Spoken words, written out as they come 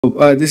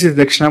This is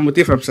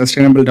Datchanamoorthy from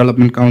Sustainable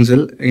Development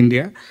Council,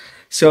 India.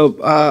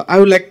 I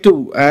would like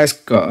to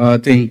ask,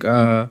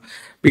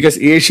 because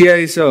Asia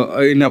is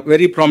in a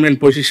very prominent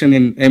position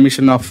in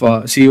emission of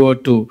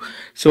CO2.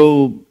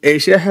 So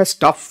Asia has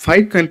top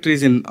 5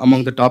 countries in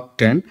among the top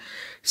 10.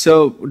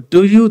 So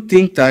do you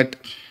think that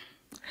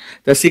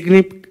the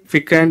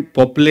significant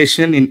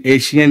population in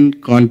Asian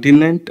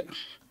continent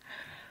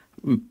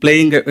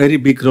playing a very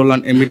big role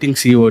on emitting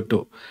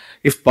CO2?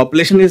 If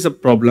population is a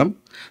problem,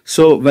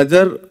 so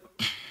whether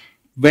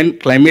when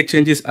climate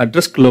change is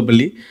addressed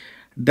globally,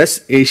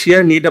 does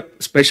Asia need a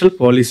special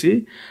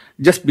policy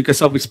just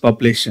because of its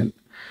population?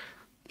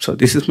 So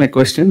this is my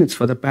question. It's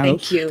for the panel.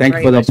 Thank you. Thank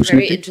you for the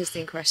opportunity. Very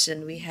interesting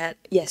question. We had,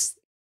 yes.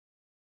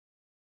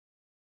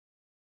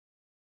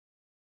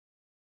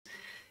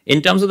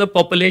 In terms of the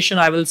population,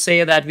 I will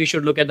say that we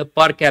should look at the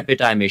per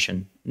capita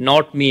emission,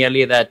 not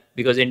merely that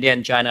because India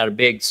and China are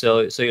big,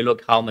 so you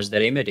look how much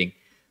they're emitting.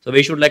 So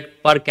we should look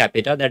per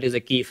capita. That is a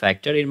key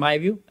factor in my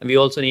view. And we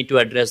also need to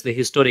address the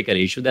historical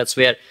issue. That's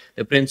where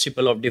the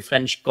principle of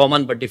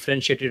common but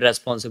differentiated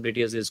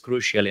responsibilities is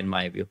crucial in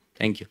my view.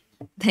 Thank you.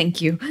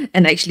 Thank you.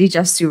 And actually,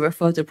 just to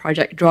refer to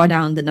Project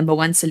Drawdown, the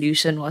 #1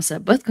 solution was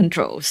birth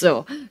control.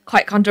 So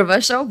quite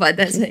controversial, but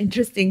that's an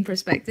interesting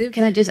perspective.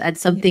 Can I just add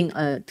something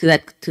to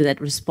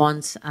that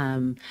response?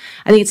 I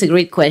think it's a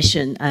great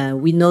question.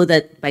 We know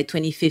that by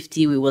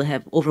 2050, we will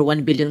have over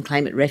 1 billion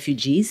climate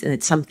refugees, and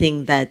it's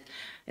something that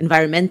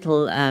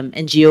environmental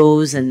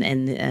NGOs and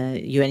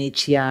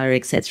UNHCR,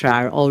 etc.,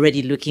 are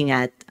already looking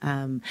at.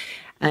 And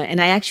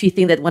I actually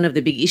think that one of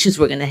the big issues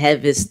we're going to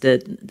have is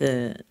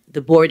the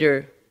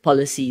border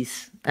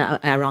policies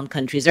around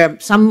countries. There are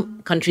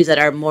some countries that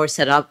are more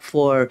set up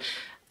for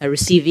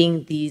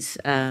receiving these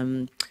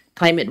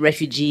climate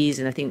refugees,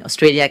 and I think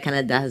Australia,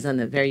 Canada has done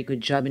a very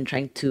good job in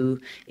trying to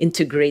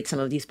integrate some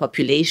of these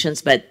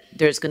populations, but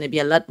there's going to be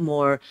a lot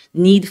more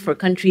need for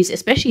countries,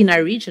 especially in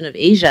our region of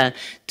Asia,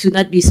 to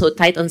not be so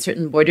tight on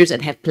certain borders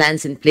and have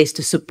plans in place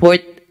to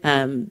support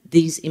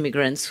these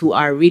immigrants who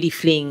are really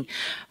fleeing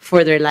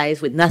for their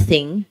lives with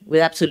nothing,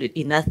 with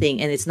absolutely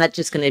nothing. And it's not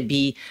just going to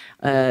be,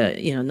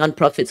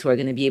 non-profits who are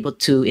going to be able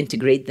to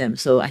integrate them.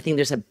 So I think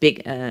there's a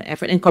big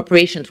effort, and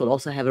corporations will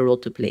also have a role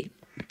to play.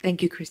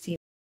 Thank you, Christine.